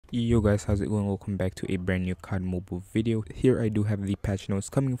Yo guys, how's it going? Welcome back to a brand new COD Mobile video. Here I do have the patch notes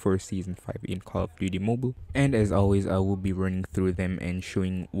coming for Season 5 in Call of Duty Mobile. And as always, I will be running through them and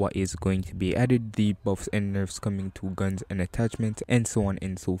showing what is going to be added, the buffs and nerfs coming to guns and attachments, and so on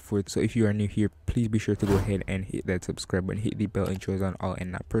and so forth. So if you are new here, please be sure to go ahead and hit that subscribe button, hit the bell and choose on all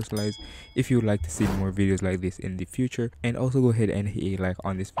and not personalized if you would like to see more videos like this in the future. And also go ahead and hit a like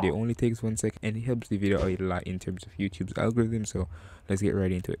on this video. It only takes 1 second and it helps the video out a lot in terms of YouTube's algorithm. So let's get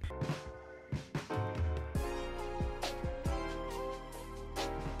right into it.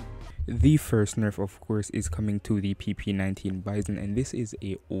 The first nerf, of course, is coming to the PP19 Bison, and this is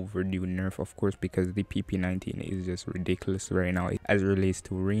a overdue nerf, of course, because the PP19 is just ridiculous right now as it relates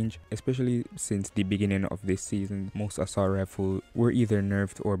to range, especially since the beginning of this season. Most assault rifles were either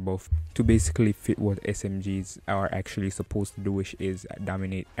nerfed or buffed to basically fit what SMGs are actually supposed to do, which is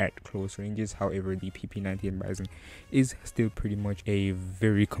dominate at close ranges. However, the PP19 Bison is still pretty much a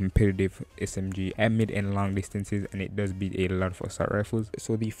very competitive SMG at mid and long distances, and it does beat a lot of assault rifles.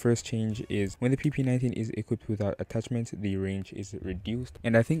 So the first change is when the PP19 is equipped without attachments, the range is reduced,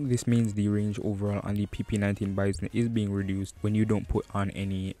 and I think this means the range overall on the PP19 Bison is being reduced when you don't put on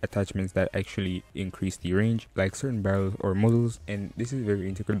any attachments that actually increase the range, like certain barrels or muzzles. And this is very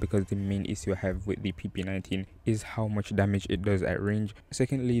integral because the main issue I have with the PP19 is how much damage it does at range.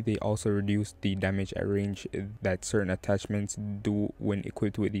 Secondly, they also reduce the damage at range that certain attachments do when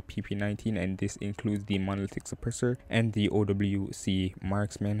equipped with the PP19, and this includes the monolithic suppressor and the OWC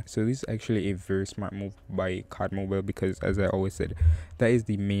marksman. So this is actually a very smart move by COD Mobile, because as I always said, that is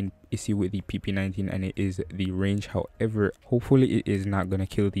the main issue with the PP19, and it is the range. However, hopefully it is not gonna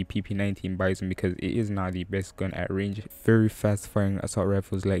kill the PP19 Bison, because it is not the best gun at range. Very fast firing assault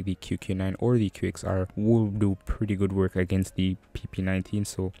rifles like the QQ9 or the QXR will do pretty good work against the PP19,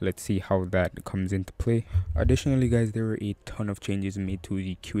 so let's see how that comes into play. Additionally guys, there were a ton of changes made to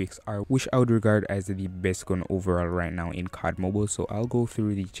the QXR, which I would regard as the best gun overall right now in COD Mobile. So I'll go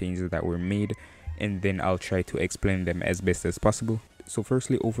through the changes that were made and then I'll try to explain them as best as possible. So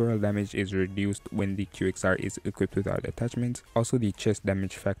firstly, overall damage is reduced when the QXR is equipped without attachments. Also, the chest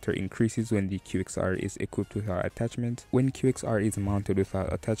damage factor increases when the QXR is equipped without attachments. When QXR is mounted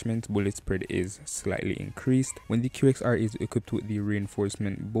without attachments, bullet spread is slightly increased. When the QXR is equipped with the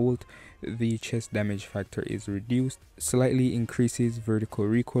reinforcement bolt, the chest damage factor is reduced. Slightly increases vertical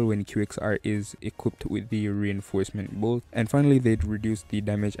recoil when QXR is equipped with the reinforcement bolt. And finally, they'd reduce the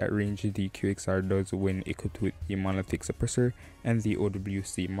damage at range the QXR does when equipped with the monolithic suppressor and the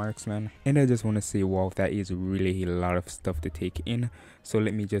OWC marksman. And I just want to say, wow, that is really a lot of stuff to take in, so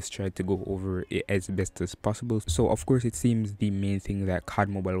let me just try to go over it as best as possible. So of course, it seems the main thing that COD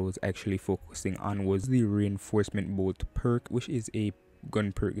Mobile was actually focusing on was the reinforcement bolt perk, which is a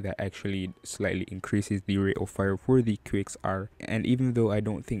gun perk that actually slightly increases the rate of fire for the QXR. And even though I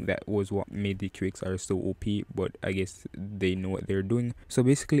don't think that was what made the QXR so OP, but I guess they know what they're doing. So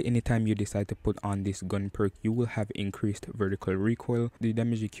basically, anytime you decide to put on this gun perk, you will have increased vertical recoil. The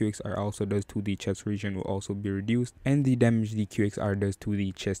damage the QXR also does to the chest region will also be reduced, and the damage the QXR does to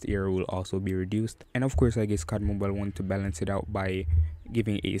the chest area will also be reduced. And of course, I guess COD Mobile wanted to balance it out by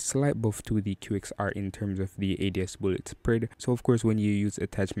giving a slight buff to the QXR in terms of the ADS bullet spread. So of course, when you use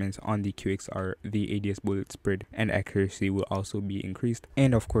attachments on the QXR, the ADS bullet spread and accuracy will also be increased.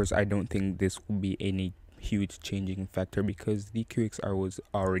 And of course, I don't think this will be any huge changing factor because the QXR was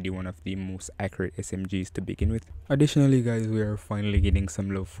already one of the most accurate SMGs to begin with. Additionally guys, we are finally getting some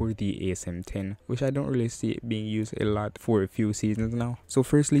love for the ASM-10, which I don't really see it being used a lot for a few seasons now. So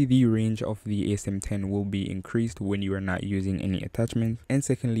firstly, the range of the ASM-10 will be increased when you are not using any attachments, and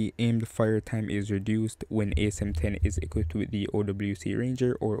secondly, aimed fire time is reduced when ASM-10 is equipped with the OWC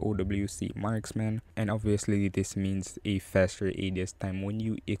Ranger or OWC Marksman, and obviously this means a faster ADS time when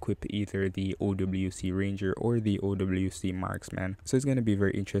you equip either the OWC Ranger or the OWC Marksman. So it's going to be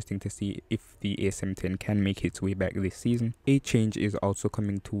very interesting to see if the ASM-10 can make its way back this season. A change is also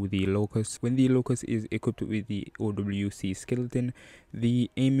coming to the Locust. When the Locust is equipped with the OWC Skeleton,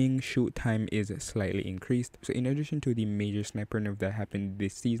 the aiming shoot time is slightly increased. So in addition to the major sniper nerf that happened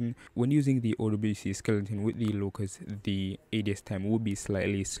this season, when using the OWC Skeleton with the Locust, the ADS time will be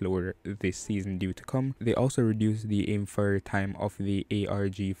slightly slower this season due to come. They also reduced the aim fire time of the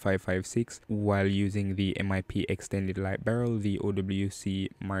ARG 556 while using the MIP extended light barrel, the OWC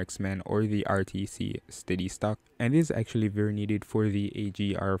Marksman, or the RTC steady stock. And this is actually very needed for the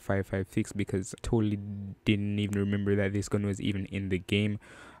AGR 556 because I totally didn't even remember that this gun was even in the game.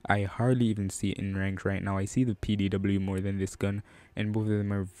 I hardly even see it in ranked right now. I see the PDW more than this gun, and both of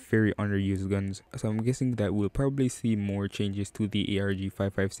them are very underused guns. So I'm guessing that we'll probably see more changes to the ARG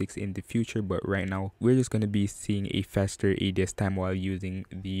 556 in the future, but right now we're just going to be seeing a faster ADS time while using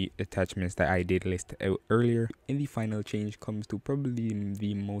the attachments that I did list out earlier. And the final change comes to probably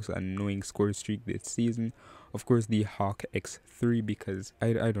the most annoying score streak this season. Of course, the Hawk X3, because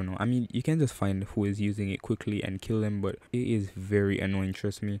I don't know. I mean, you can just find who is using it quickly and kill them, but it is very annoying,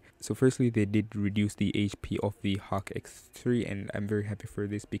 trust me. So firstly, they did reduce the HP of the Hawk X3, and I'm very happy for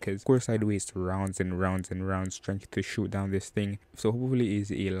this because of course I'd waste rounds and rounds and rounds trying to shoot down this thing. So hopefully it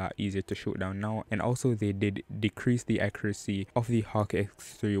is a lot easier to shoot down now. And also they did decrease the accuracy of the Hawk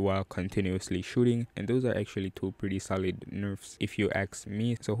X3 while continuously shooting, and those are actually two pretty solid nerfs if you ask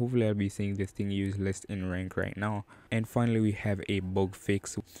me. So hopefully I'll be seeing this thing used less in rank right now. And finally, we have a bug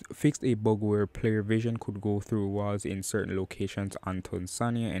fix. Fixed a bug where player vision could go through walls in certain locations on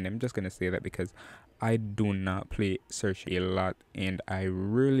Tanzania, and I'm just gonna say that because I do not play Search a lot, and I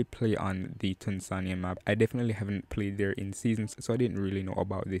rarely play on the Tanzania map. I definitely haven't played there in seasons, so I didn't really know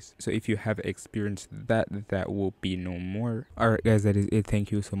about this. So if you have experienced that, that will be no more. Alright guys, that is it.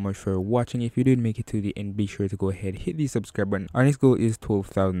 Thank you so much for watching. If you did make it to the end, be sure to go ahead, hit the subscribe button. Our next goal is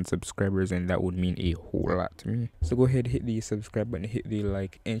 12,000 subscribers, and that would mean a whole lot to me. So go ahead, hit the subscribe button, hit the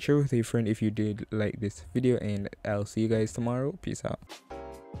like, and share with a friend if you did like this video, and I'll see you guys tomorrow. Peace out.